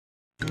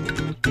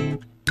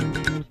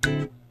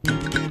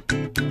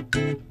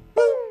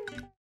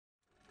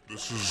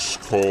This is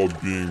called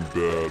being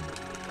bad.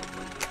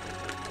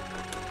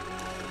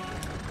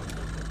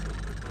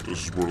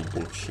 This is what it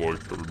looks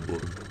like,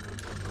 everybody.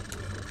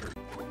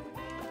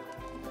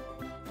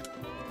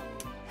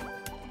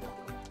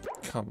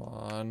 Come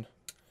on.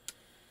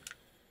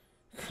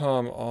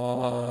 Come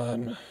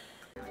on.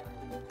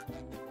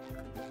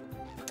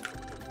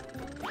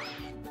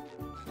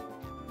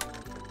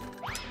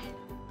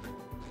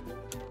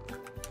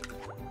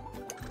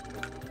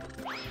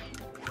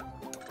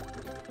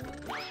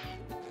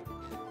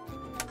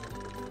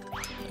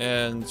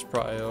 And it's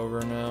probably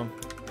over now.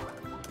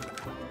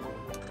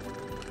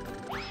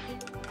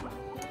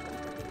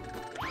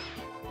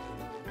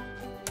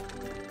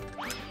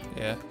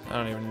 Yeah, I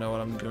don't even know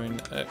what I'm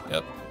doing.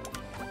 Yep.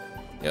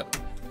 Yep.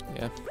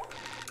 Yeah.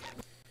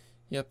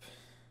 Yep.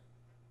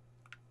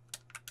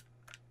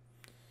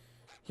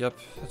 Yep.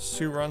 That's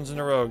 2 runs in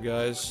a row,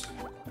 guys.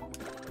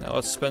 Now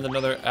let's spend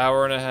another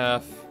hour and a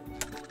half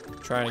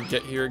trying to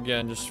get here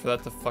again just for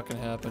that to fucking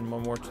happen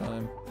one more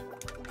time.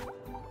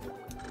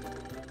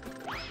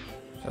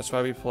 That's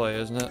why we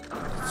play, isn't it?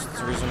 That's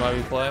the reason why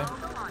we play.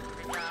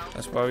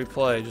 That's why we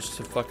play, just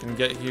to fucking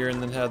get here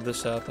and then have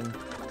this happen.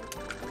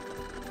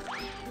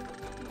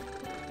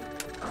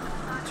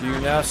 Do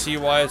you now see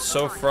why it's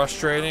so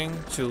frustrating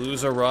to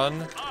lose a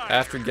run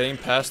after getting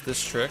past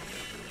this trick?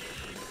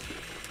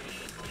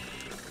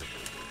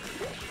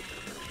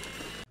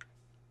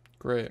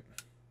 Great.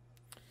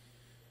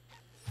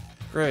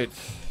 Great.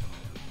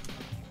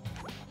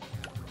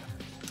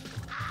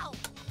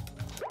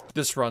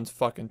 This run's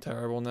fucking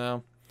terrible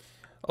now.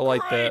 I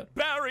like that.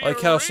 I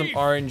like how some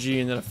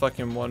RNG and then a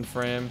fucking 1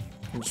 frame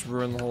can just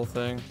ruin the whole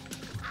thing.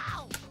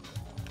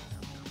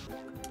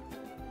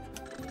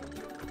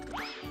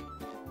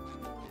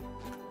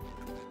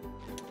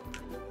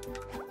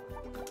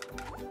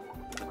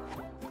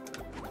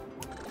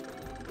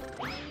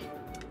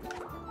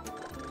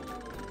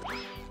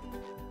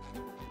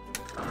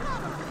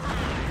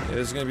 Yeah,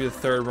 this is gonna be the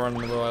 3rd run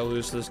in a row I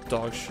lose to this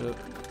dog shit.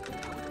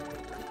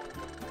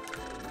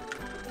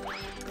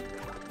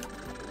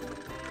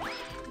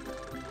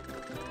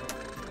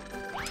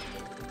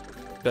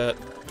 Bet.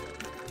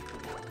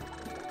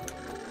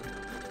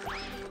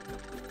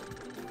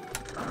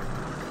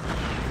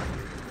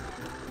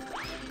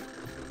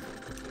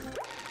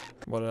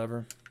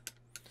 Whatever.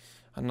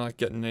 I'm not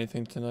getting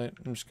anything tonight.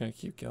 I'm just gonna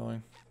keep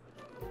going.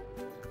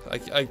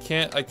 I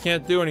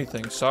can't do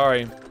anything.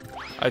 Sorry.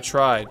 I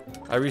tried.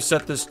 I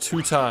reset this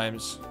 2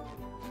 times.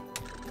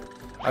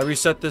 I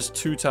reset this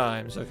 2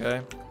 times,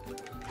 okay?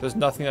 There's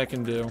nothing I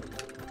can do.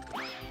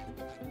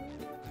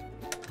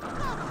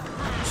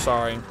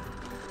 Sorry.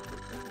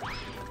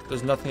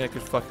 There's nothing I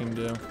could fucking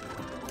do.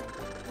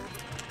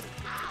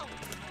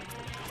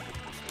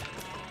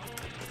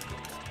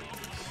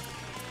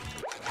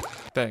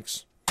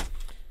 Thanks.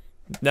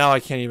 Now I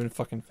can't even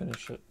fucking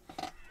finish it.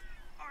 Are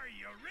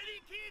you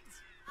ready,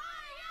 kids?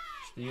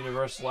 Is the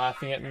universe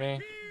laughing at me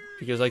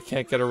because I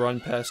can't get a run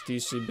past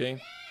DCB?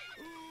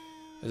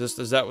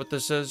 Is that what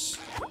this is?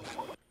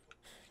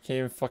 Can't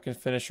even fucking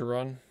finish a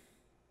run.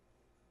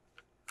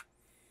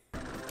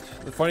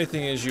 The funny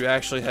thing is, you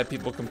actually had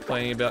people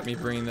complaining about me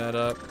bringing that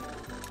up.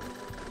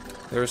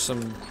 There were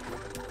some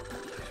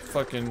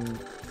fucking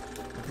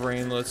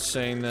brainlets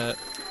saying that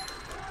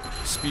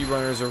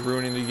speedrunners are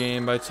ruining the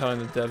game by telling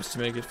the devs to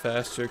make it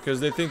faster,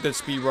 because they think that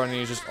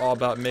speedrunning is just all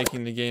about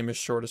making the game as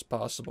short as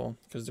possible,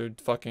 because they're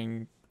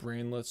fucking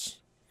brainlets.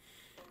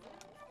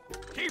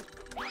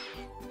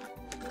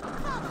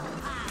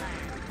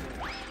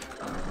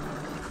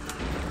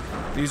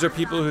 These are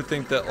people who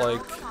think that,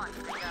 like...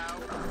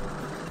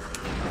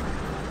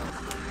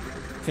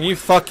 Can you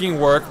fucking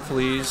work,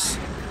 please?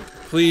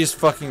 Please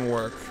fucking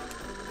work.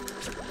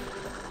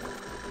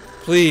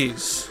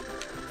 Please.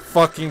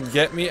 Fucking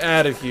get me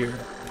out of here.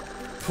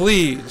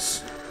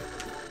 Please.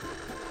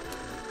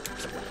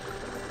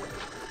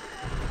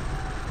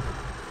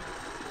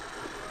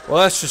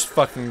 Well, that's just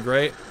fucking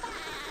great.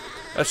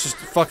 That's just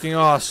fucking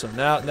awesome.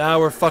 Now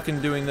we're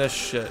fucking doing this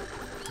shit.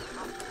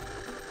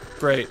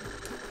 Great.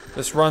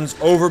 This run's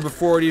over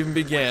before it even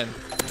began.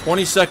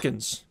 20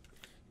 seconds.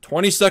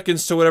 20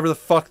 seconds to whatever the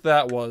fuck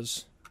that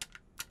was.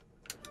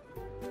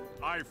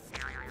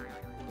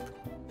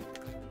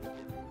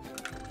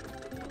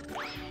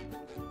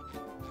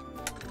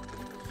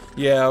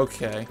 Yeah,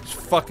 okay. Just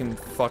fucking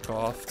fuck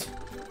off.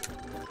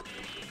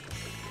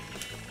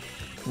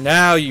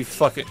 Now you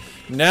fucking...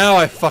 Now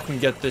I fucking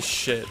get this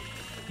shit.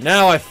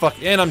 Now I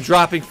fuck... And I'm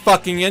dropping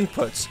fucking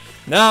inputs.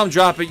 Now I'm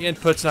dropping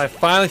inputs and I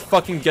finally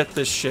fucking get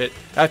this shit.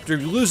 After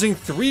losing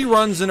 3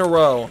 runs in a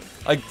row,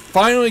 I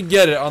finally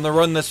get it on the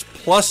run that's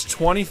plus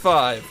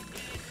 25.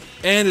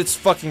 And it's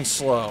fucking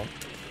slow.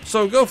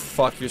 So go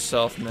fuck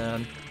yourself,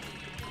 man.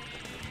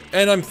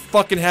 And I'm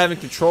fucking having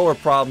controller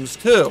problems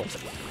too.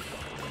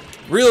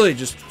 Really,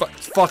 just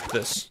fuck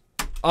this.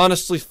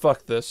 Honestly,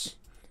 fuck this.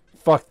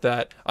 Fuck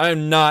that. I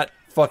am not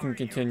fucking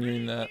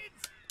continuing that.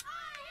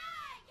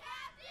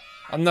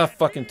 I'm not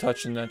fucking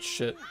touching that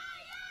shit.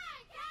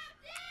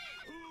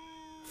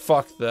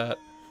 Fuck that.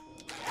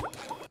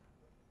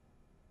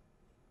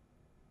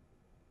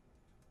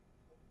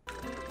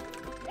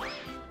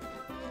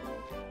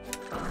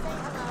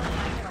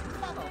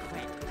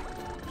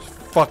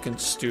 Fucking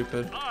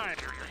stupid.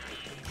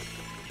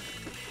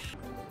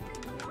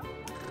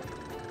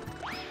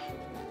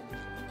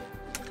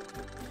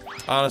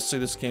 Honestly,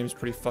 this game's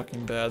pretty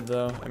fucking bad,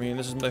 though. I mean,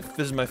 this is my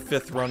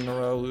 5th run in a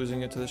row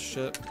losing it to this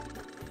shit.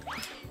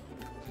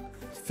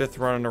 5th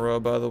run in a row,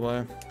 by the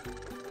way.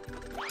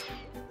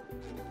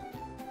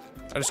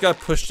 I just got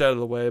pushed out of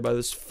the way by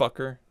this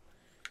fucker.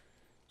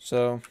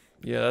 So,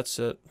 yeah, that's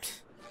it.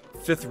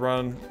 5th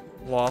run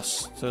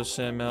loss to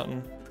Sand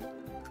Mountain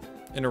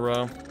in a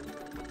row.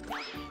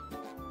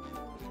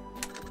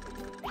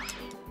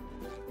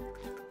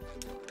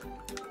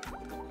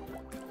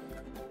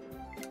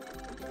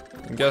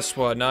 And guess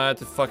what? Now I have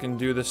to fucking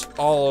do this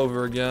all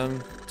over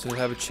again to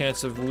have a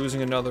chance of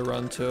losing another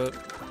run to it.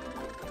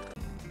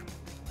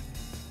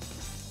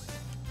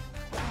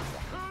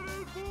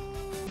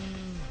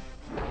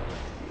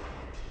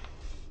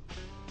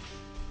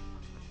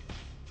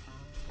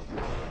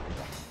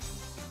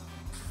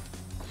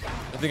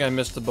 I think I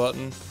missed the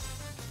button.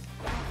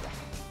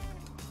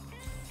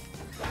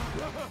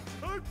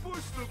 I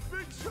pushed the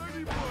big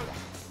shiny button.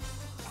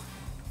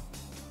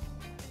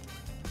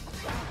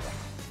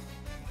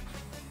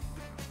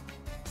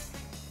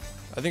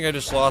 I think I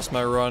just lost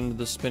my run to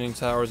the spinning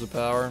towers of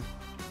power.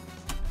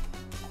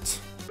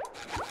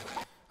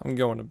 I'm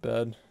going to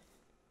bed.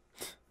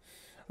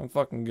 I'm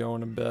fucking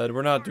going to bed.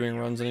 We're not doing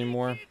runs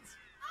anymore.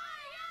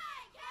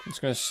 I'm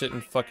just gonna sit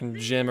in fucking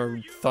gym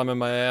or thumb in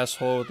my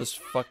asshole with this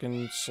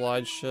fucking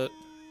slide shit.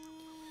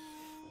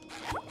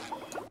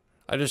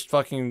 I just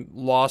fucking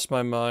lost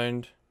my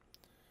mind.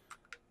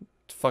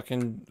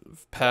 Fucking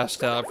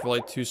passed out for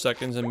like 2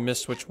 seconds and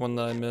missed which one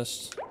that I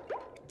missed.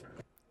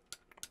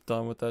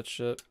 Done with that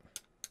shit.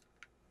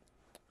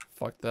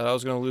 Fuck that, I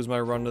was gonna lose my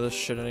run to this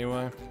shit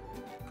anyway.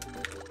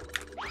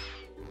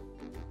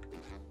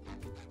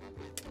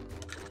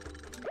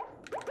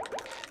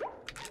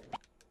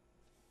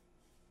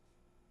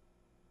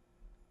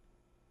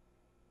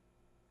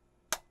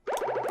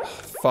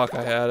 Fuck,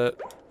 I had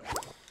it.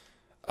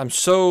 I'm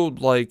so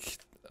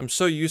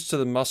used to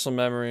the muscle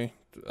memory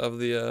of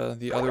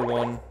the other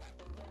one,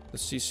 the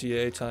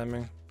CCA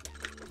timing.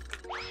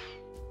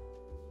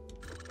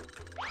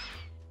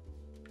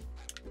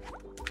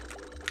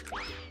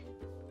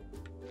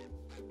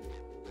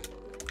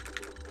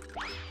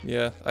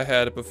 Yeah, I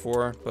had it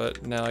before,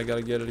 but now I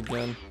gotta get it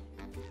again.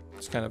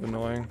 It's kind of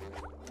annoying.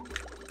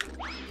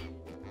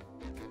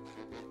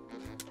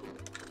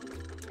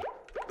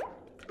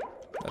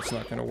 That's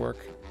not gonna work.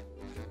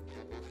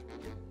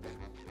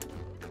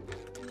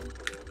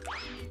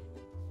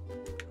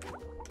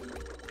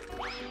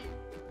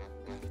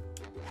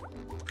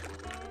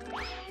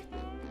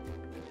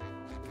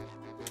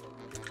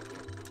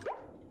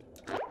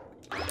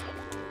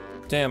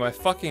 Damn, I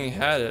fucking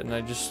had it and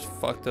I just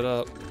fucked it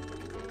up.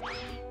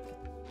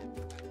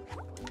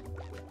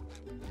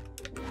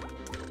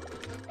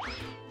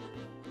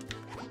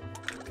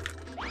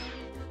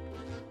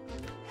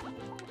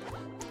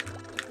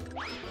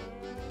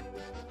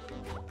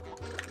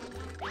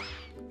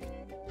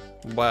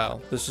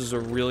 Wow, this is a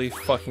really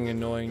fucking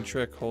annoying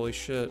trick, holy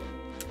shit.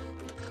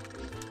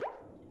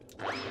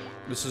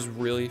 This is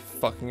really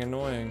fucking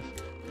annoying.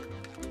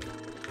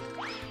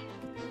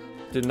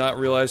 Did not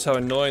realize how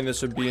annoying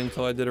this would be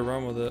until I did a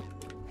run with it.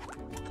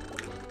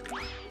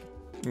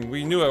 I mean,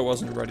 we knew I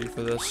wasn't ready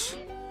for this.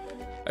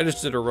 I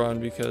just did a run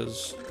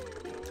because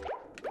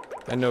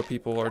I know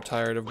people are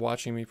tired of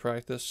watching me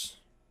practice.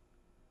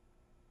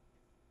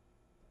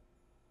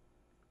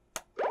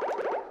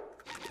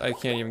 I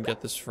can't even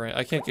get this frame.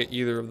 I can't get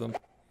either of them.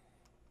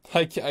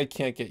 I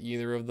can't get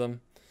either of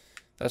them.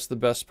 That's the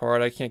best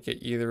part. I can't get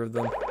either of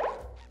them.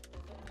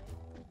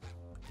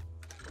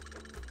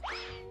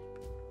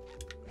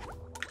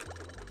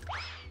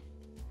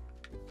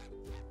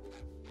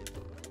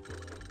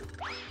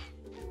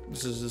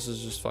 This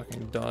is just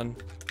fucking done.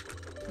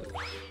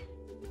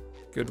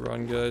 Good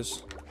run,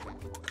 guys.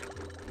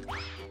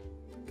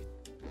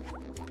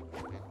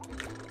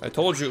 I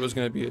told you it was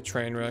gonna be a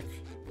train wreck.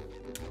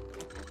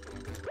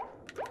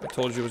 I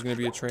told you it was gonna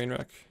be a train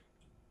wreck.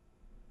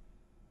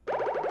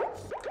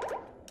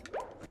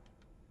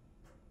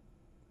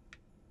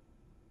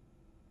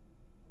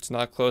 It's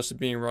not close to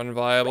being run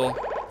viable.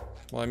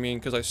 Well, I mean,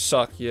 because I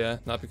suck, yeah.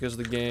 Not because of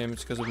the game,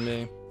 it's because of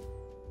me.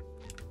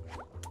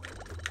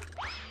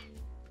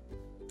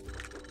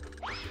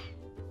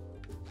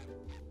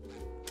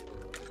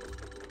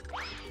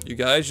 You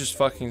guys just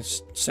fucking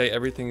say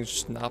everything is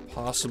just not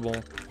possible.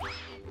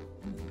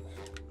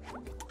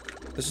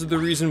 This is the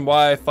reason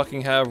why I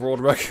fucking have world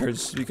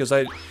records. Because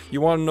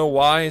you wanna know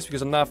why? It's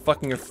because I'm not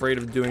fucking afraid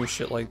of doing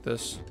shit like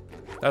this.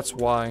 That's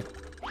why.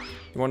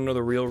 You wanna know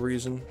the real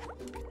reason?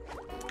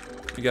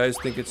 You guys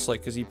think it's like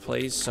because he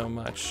plays so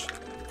much.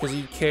 Because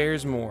he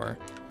cares more.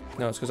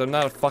 No, it's because I'm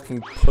not a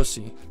fucking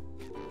pussy.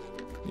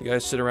 You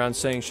guys sit around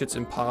saying shit's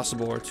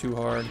impossible or too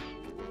hard.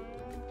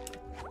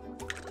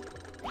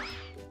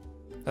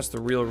 That's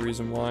the real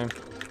reason why.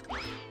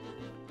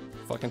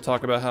 Fucking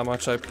talk about how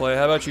much I play.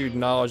 How about you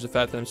acknowledge the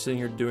fact that I'm sitting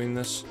here doing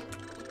this?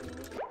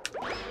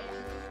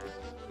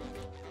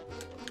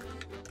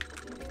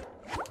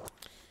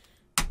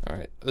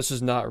 Alright, this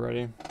is not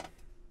ready.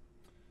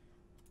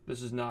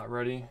 This is not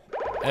ready.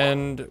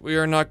 And we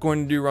are not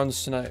going to do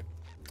runs tonight.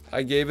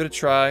 I gave it a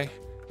try.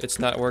 It's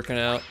not working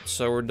out,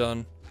 so we're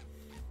done.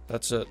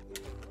 That's it.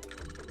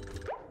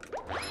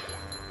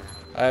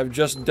 I have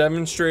just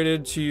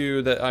demonstrated to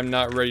you that I'm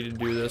not ready to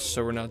do this,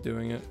 so we're not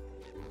doing it.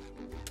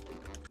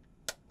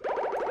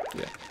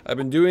 Yeah, I've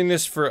been doing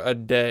this for a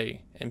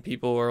day, and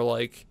people are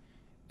like,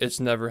 it's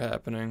never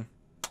happening.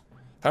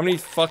 How many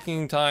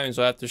fucking times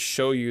do I have to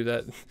show you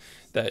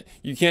that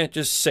you can't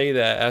just say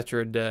that after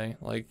a day?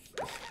 Like,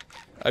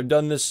 I've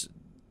done this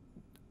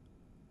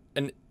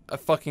a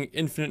fucking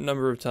infinite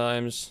number of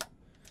times.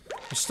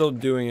 I'm still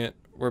doing it,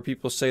 where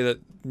people say that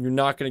you're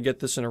not gonna get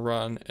this in a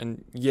run,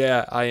 and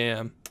yeah, I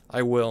am.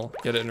 I will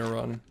get it in a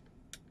run.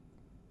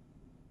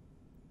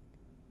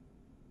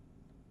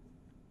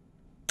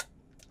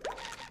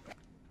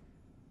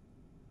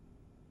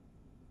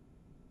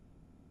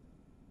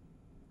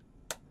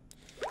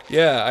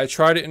 Yeah, I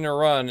tried it in a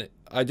run.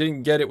 I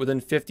didn't get it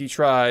within 50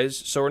 tries,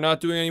 so we're not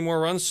doing any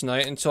more runs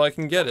tonight until I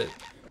can get it.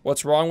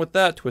 What's wrong with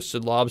that,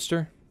 Twisted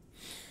Lobster?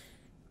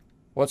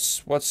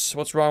 What's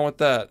wrong with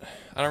that?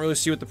 I don't really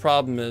see what the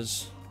problem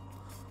is.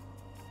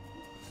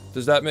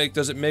 Does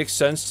it make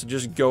sense to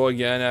just go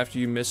again after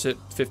you miss it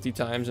 50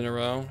 times in a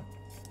row?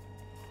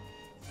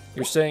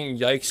 You're saying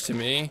yikes to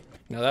me?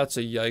 Now that's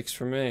a yikes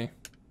for me.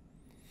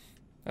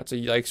 That's a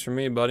yikes for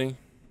me, buddy.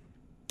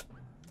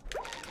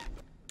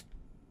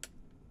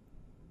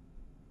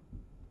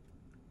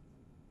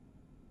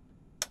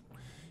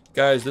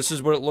 Guys, this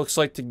is what it looks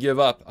like to give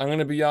up. I'm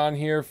gonna be on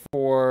here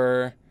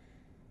for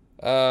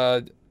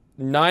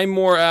 9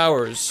 more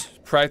hours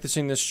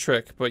practicing this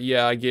trick, but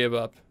yeah, I gave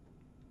up.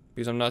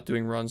 Because I'm not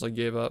doing runs, I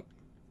gave up.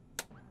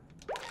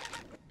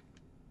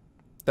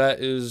 That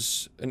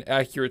is an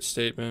accurate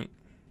statement.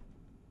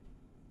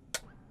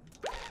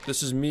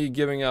 This is me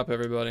giving up,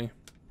 everybody.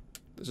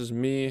 This is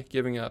me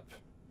giving up.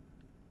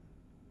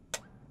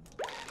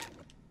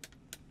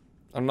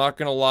 I'm not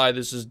gonna lie,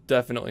 this is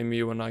definitely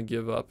me when I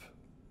give up.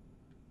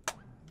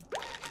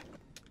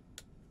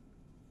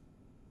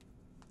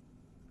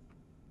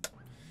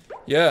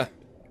 Yeah.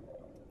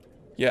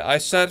 Yeah, I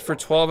sat for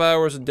 12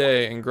 hours a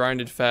day and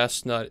grinded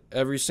Fast Nut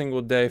every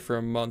single day for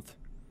a month.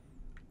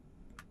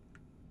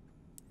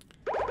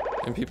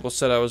 And people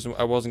said I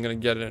wasn't gonna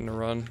get it in a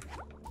run.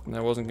 And I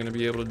wasn't gonna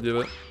be able to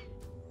do it.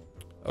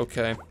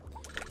 Okay.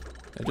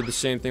 I did the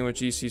same thing with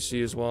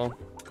GCC as well.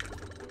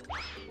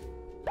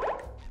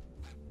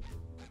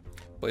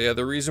 But yeah,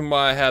 the reason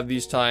why I have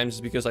these times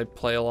is because I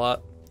play a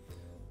lot.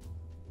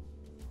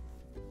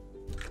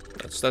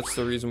 That's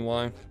the reason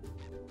why.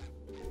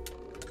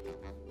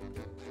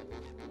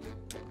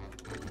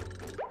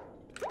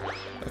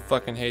 I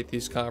fucking hate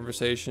these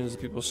conversations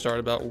that people start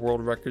about world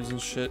records and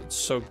shit. It's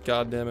so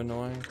goddamn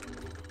annoying.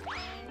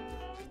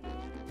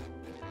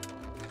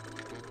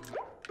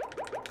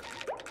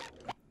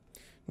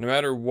 No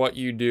matter what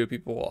you do,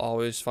 people will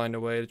always find a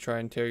way to try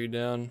and tear you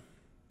down.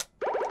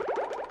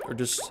 Or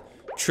just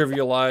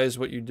trivialize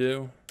what you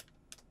do.